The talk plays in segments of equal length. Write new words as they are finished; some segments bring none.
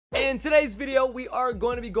In today's video, we are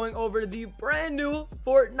going to be going over the brand new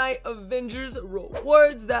Fortnite Avengers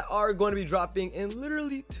rewards that are going to be dropping in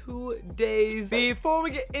literally 2 days. Before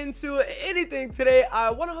we get into anything today,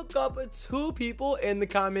 I want to hook up 2 people in the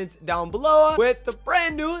comments down below with the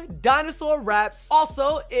brand new dinosaur wraps.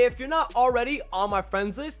 Also, if you're not already on my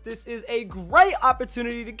friends list, this is a great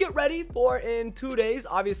opportunity to get ready for in 2 days.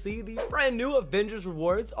 Obviously, the brand new Avengers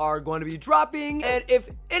rewards are going to be dropping, and if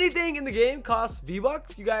anything in the game costs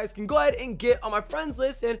V-Bucks, you guys can go ahead and get on my friends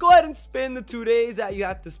list and go ahead and spend the 2 days that you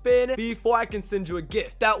have to spend before I can send you a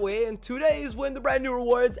gift. That way, in 2 days, when the brand new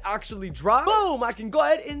rewards actually drop, boom, I can go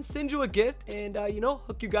ahead and send you a gift and,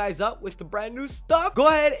 hook you guys up with the brand new stuff. Go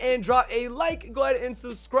ahead and drop a like, go ahead and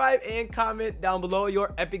subscribe and comment down below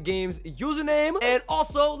your Epic Games username. And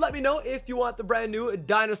also, let me know if you want the brand new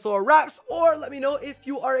dinosaur wraps, or let me know if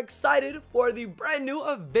you are excited for the brand new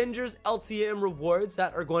Avengers LTM rewards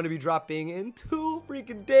that are going to be dropping in 2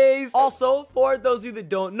 freaking days. Also, for those of you that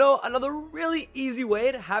don't know, another really easy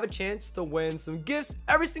way to have a chance to win some gifts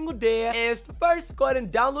every single day is to first go ahead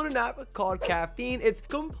and download an app called Caffeine. It's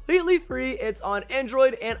completely free. It's on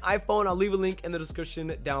Android and iPhone. I'll leave a link in the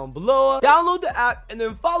description down below. Download the app and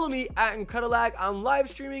then follow me at Incredilag. I'm live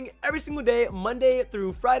streaming every single day, Monday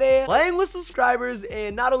through Friday, playing with subscribers.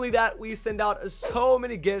 And not only that, we send out so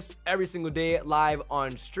many gifts every single day live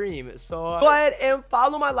on stream. So go ahead and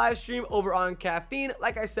follow my live stream over on Caffeine.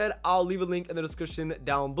 Like I said, I'll leave a link in the description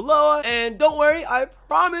down below. And don't worry, I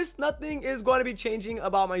promise nothing is going to be changing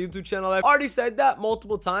about my YouTube channel. I've already said that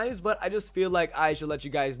multiple times, but I just feel like I should let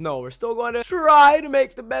you guys know we're still going to try to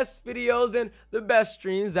make the best videos and the best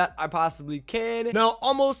streams that I possibly can. Now,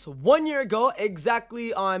 almost 1 year ago,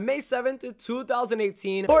 exactly on May 7th,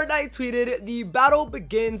 2018, Fortnite tweeted, "The battle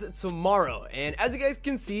begins tomorrow." And as you guys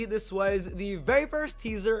can see, this was the very first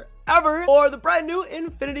teaser ever for the brand new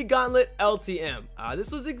Infinity Gauntlet LTM.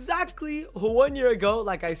 This was exactly 1 year ago,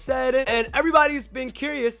 like I said, and everybody's been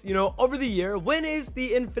curious, over the year, when is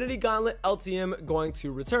the Infinity Gauntlet LTM going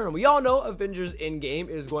to return? We all know Avengers Endgame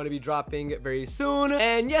is going to be dropping very soon,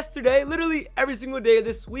 and yesterday, literally every single day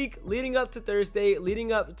this week, leading up to Thursday,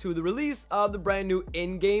 leading up to the release of the brand new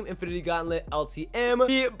in-game Infinity Gauntlet LTM,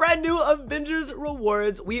 the brand new Avengers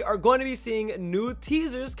rewards, we are going to be seeing new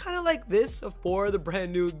teasers, kind of like this, for the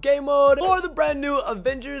brand new game mode, for the brand new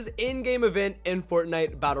Avengers in-game event in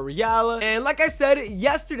Fortnite Battle Royale. And like I said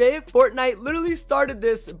yesterday, Fortnite literally started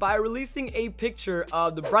this by releasing a picture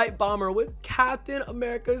of the Bright Bomber with Captain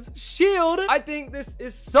America's shield. I think this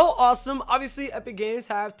is so awesome. Obviously, Epic Games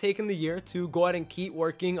have taken the year to go ahead and keep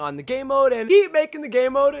working on the game mode and keep making the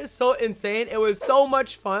game mode is so insane. It was so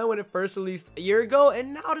much fun when it first released a year ago,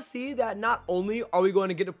 and now to see that not only are we going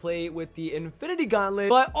to get to play with the Infinity Gauntlet,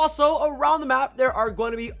 but also around the map there are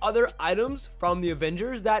going to be other items from the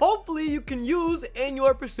Avengers that hopefully you can use in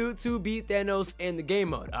your pursuit to beat Thanos in the game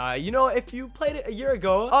mode. If you played it a year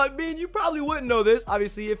ago, you probably wouldn't know this,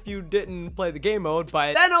 obviously, if you didn't play the game mode,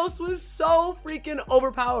 but Thanos was so freaking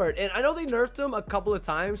overpowered, and I know they nerfed him a couple of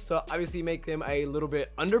times to obviously make him a little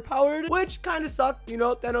bit underpowered, which kind of sucked.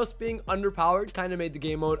 Thanos being underpowered kind of made the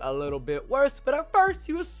game mode a little bit worse, but at first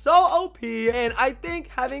he was so OP, and I think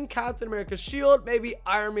having Captain America's shield, maybe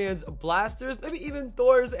Iron Man's blasters, maybe even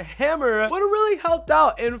Thor's hammer would have really helped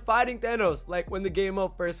out in fighting Thanos, like when the game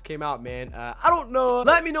mode first came out, man. I don't know.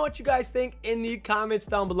 Let me know what you guys think in the comments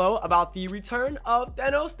down below about the return of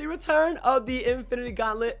Thanos, the return of the Infinity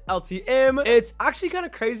Gauntlet LTM. It's actually kind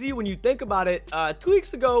of crazy when you think about it. 2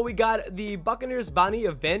 weeks ago, we got the Buccaneers Bounty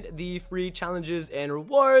event, the free challenges and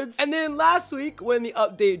rewards. And then last week, when the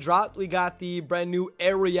update dropped, we got the brand new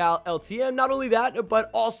Air Royale LTM. Not only that, but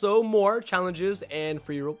also more challenges and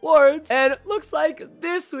free rewards. And looks like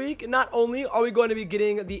this week, not only are we going to be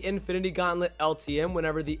getting the Infinity Gauntlet LTM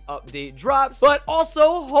whenever the update drops, but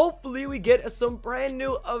also hopefully we get some brand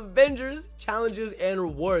new Avengers challenges and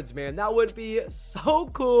rewards, man. That would be so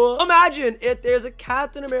cool. Imagine if there's a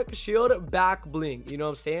Captain America shield back bling, you know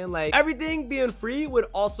what I'm saying? Like, everything being free would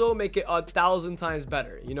also make it 1,000 times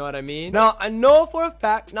better, you know what I mean? Now, I know for a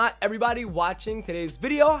fact not everybody watching today's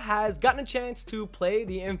video has gotten a chance to play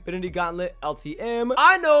the Infinity Gauntlet LTM.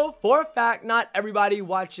 I know for a fact not everybody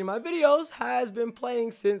watching my videos has been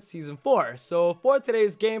playing since season 4. So for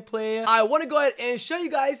today's gameplay, I want to go ahead and show you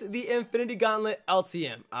guys the Infinity Gauntlet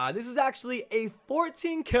LTM. This is actually actually a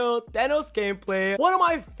 14 kill Thanos gameplay. One of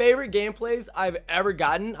my favorite gameplays I've ever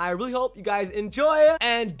gotten. I really hope you guys enjoy.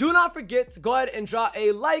 And do not forget to go ahead and drop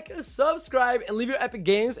a like, subscribe, and leave your epic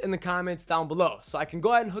games in the comments down below, so I can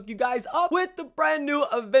go ahead and hook you guys up with the brand new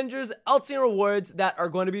Avengers LTM rewards that are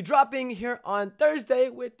going to be dropping here on Thursday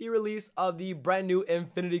with the release of the brand new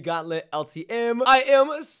Infinity Gauntlet LTM. I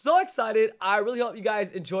am so excited. I really hope you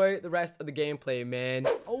guys enjoy the rest of the gameplay, man.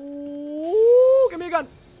 Oh, give me a gun.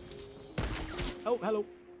 Oh, hello.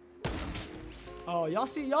 Oh, y'all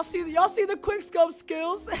see the quick scope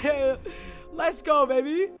skills? Let's go,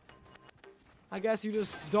 baby. I guess you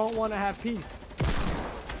just don't want to have peace.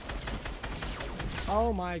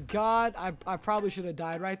 Oh my god, I probably should have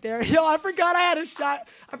died right there. Yo, I forgot I had a shot.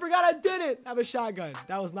 I forgot I didn't have a shotgun.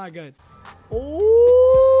 That was not good.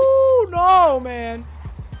 Oh no, man.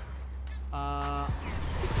 Oh,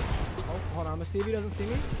 hold on. I'm gonna see if he doesn't see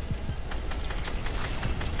me.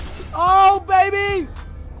 Oh, baby.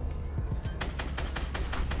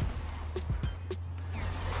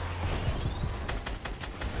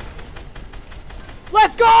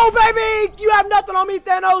 Let's go, baby. You have nothing on me,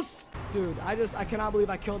 Thanos. Dude, I cannot believe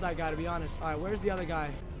I killed that guy, to be honest. All right, where's the other guy?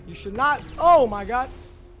 You should not. Oh my god.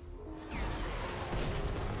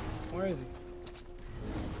 Where is he?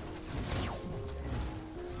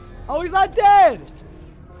 Oh, he's not dead.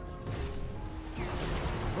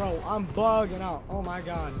 Bro, I'm bugging out. Oh my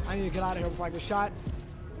god. I need to get out of here before I get shot.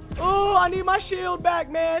 Oh, I need my shield back,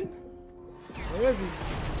 man. Where is he?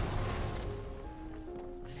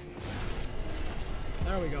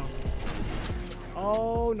 There we go.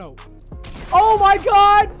 Oh no. Oh my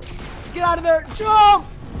god! Get out of there! Jump!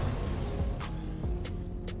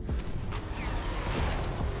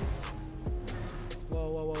 Whoa,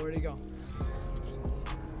 whoa, whoa, where'd he go?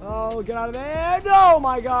 Oh, get out of there! No,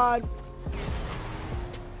 my god!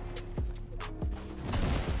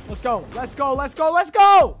 Let's go! Let's go! Let's go! Let's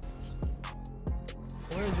go!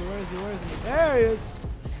 Where is he? Where is he? Where is he? There he is!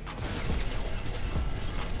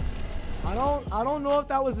 I don't know if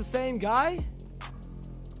that was the same guy.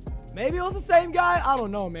 Maybe it was the same guy. I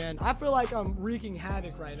don't know, man. I feel like I'm wreaking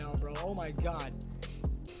havoc right now, bro. Oh my god.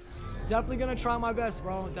 Definitely gonna try my best,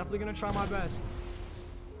 bro. Definitely gonna try my best.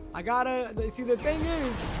 I gotta see, the thing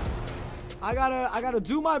is, I gotta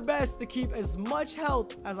do my best to keep as much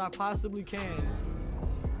health as I possibly can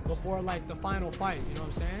before like the final fight. You know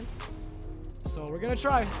what I'm saying? So we're gonna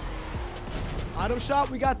try. Item shop.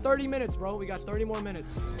 We got 30 minutes, bro. We got 30 more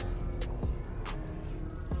minutes.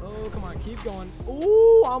 Oh, come on, keep going.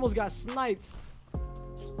 Ooh, I almost got sniped.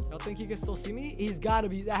 Y'all think he can still see me? He's gotta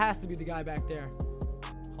be. That has to be the guy back there.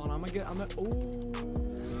 Hold on, ooh,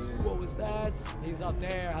 what was that? He's up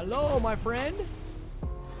there. Hello, my friend.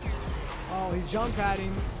 Oh, he's jump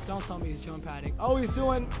padding. Don't tell me he's jump padding. Oh, he's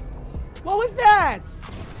doing. What was that?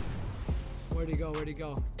 Where'd he go? Where'd he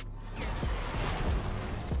go?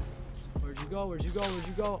 Where'd you go? Where'd you go? Where'd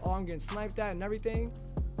you go? Oh, I'm getting sniped at and everything.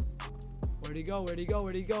 Where'd he go? Where'd he go?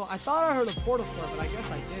 Where'd he go? I thought I heard a portal fort, but I guess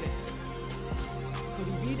I didn't. Could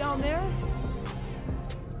he be down there?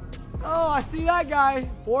 Oh, I see that guy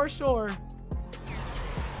for sure. All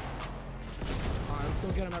right, let's go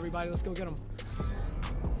get him, everybody. Let's go get him.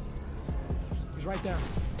 He's right there.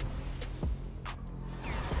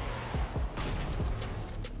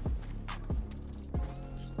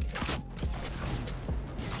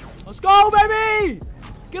 Let's go, baby!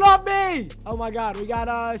 Get off me! Oh my god, we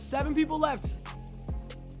got 7 people left.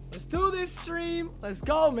 Let's do this stream. Let's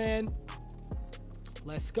go, man.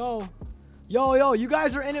 Let's go. Yo, you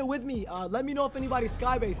guys are in it with me. Let me know if anybody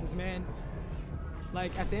sky bases, man.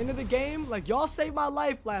 Like at the end of the game, like y'all saved my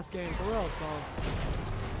life last game for real, so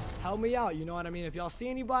help me out, you know what I mean? If y'all see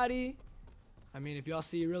anybody, I mean, if y'all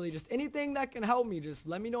see really just anything that can help me, just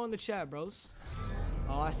let me know in the chat, bros.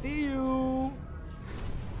 Oh, I see you.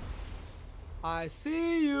 I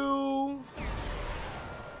see you.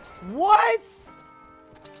 What?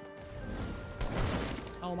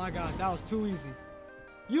 Oh my god, that was too easy.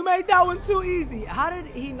 You made that one too easy. How did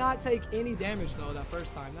he not take any damage though that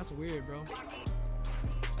first time? That's weird, bro.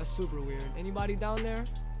 That's super weird. Anybody down there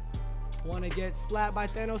want to get slapped by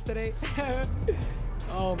Thanos today?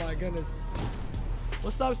 Oh my goodness.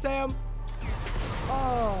 What's up, Sam?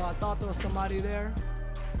 Oh, I thought there was somebody there.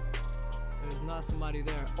 There's not somebody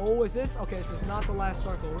there. Oh, is this? Okay, this is not the last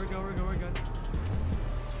circle. We're good, we're good, we're good.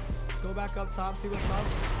 Let's go back up top, see what's up.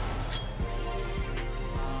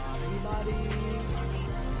 Anybody?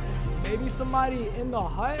 Maybe somebody in the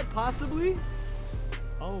hut, possibly?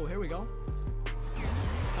 Oh, here we go.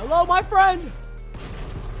 Hello, my friend!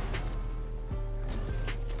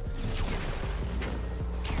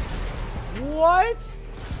 What?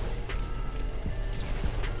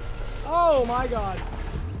 Oh my god.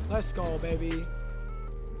 Let's go, baby.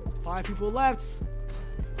 5 people left.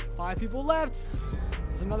 5 people left.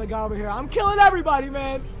 There's another guy over here. I'm killing everybody,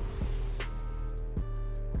 man.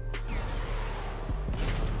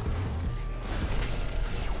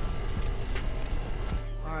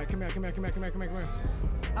 All right, come here, come here, come here, come here, come here, come here.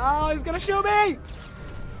 Oh, he's gonna shoot me.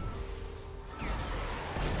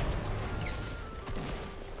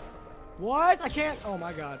 What? I can't. Oh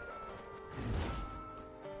my god.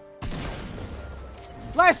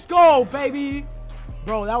 Let's go, baby.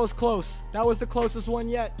 Bro, that was close. That was the closest one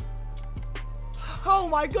yet. Oh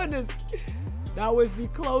my goodness. That was the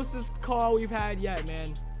closest call we've had yet,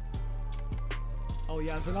 man. Oh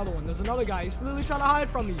yeah, there's another one. There's another guy. He's literally trying to hide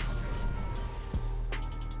from me.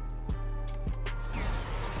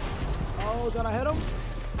 Oh, did I hit him?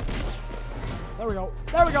 There we go.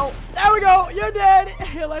 There we go. There we go. You're dead.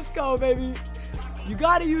 Let's go, baby. You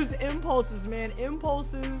got to use impulses, man.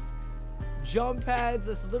 Impulses, jump pads.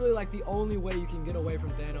 That's literally like the only way you can get away from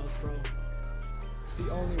Thanos, bro. It's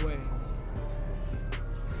the only way.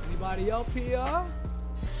 Anybody up here?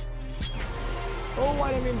 Oh,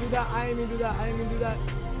 I didn't mean to do that. I didn't mean to do that. I didn't mean to do that.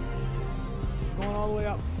 Going all the way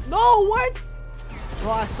up. No, what?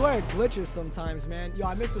 Bro, I swear it glitches sometimes, man. Yo,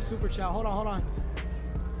 I missed the super chat. Hold on, hold on.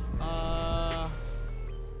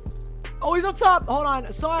 Oh, he's up top. Hold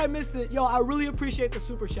on. Sorry I missed it. Yo, I really appreciate the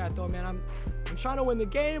super chat, though, man. I'm trying to win the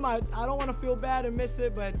game. I don't want to feel bad and miss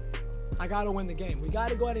it, but I got to win the game. We got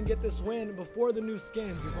to go ahead and get this win before the new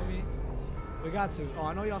skins. You feel me? We got to. Oh,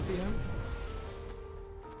 I know y'all see him.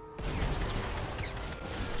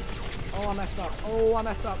 Oh, I messed up. Oh, I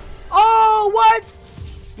messed up. Oh, what?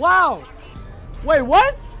 Wow. Wait,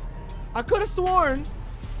 what? I could have sworn.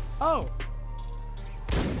 Oh.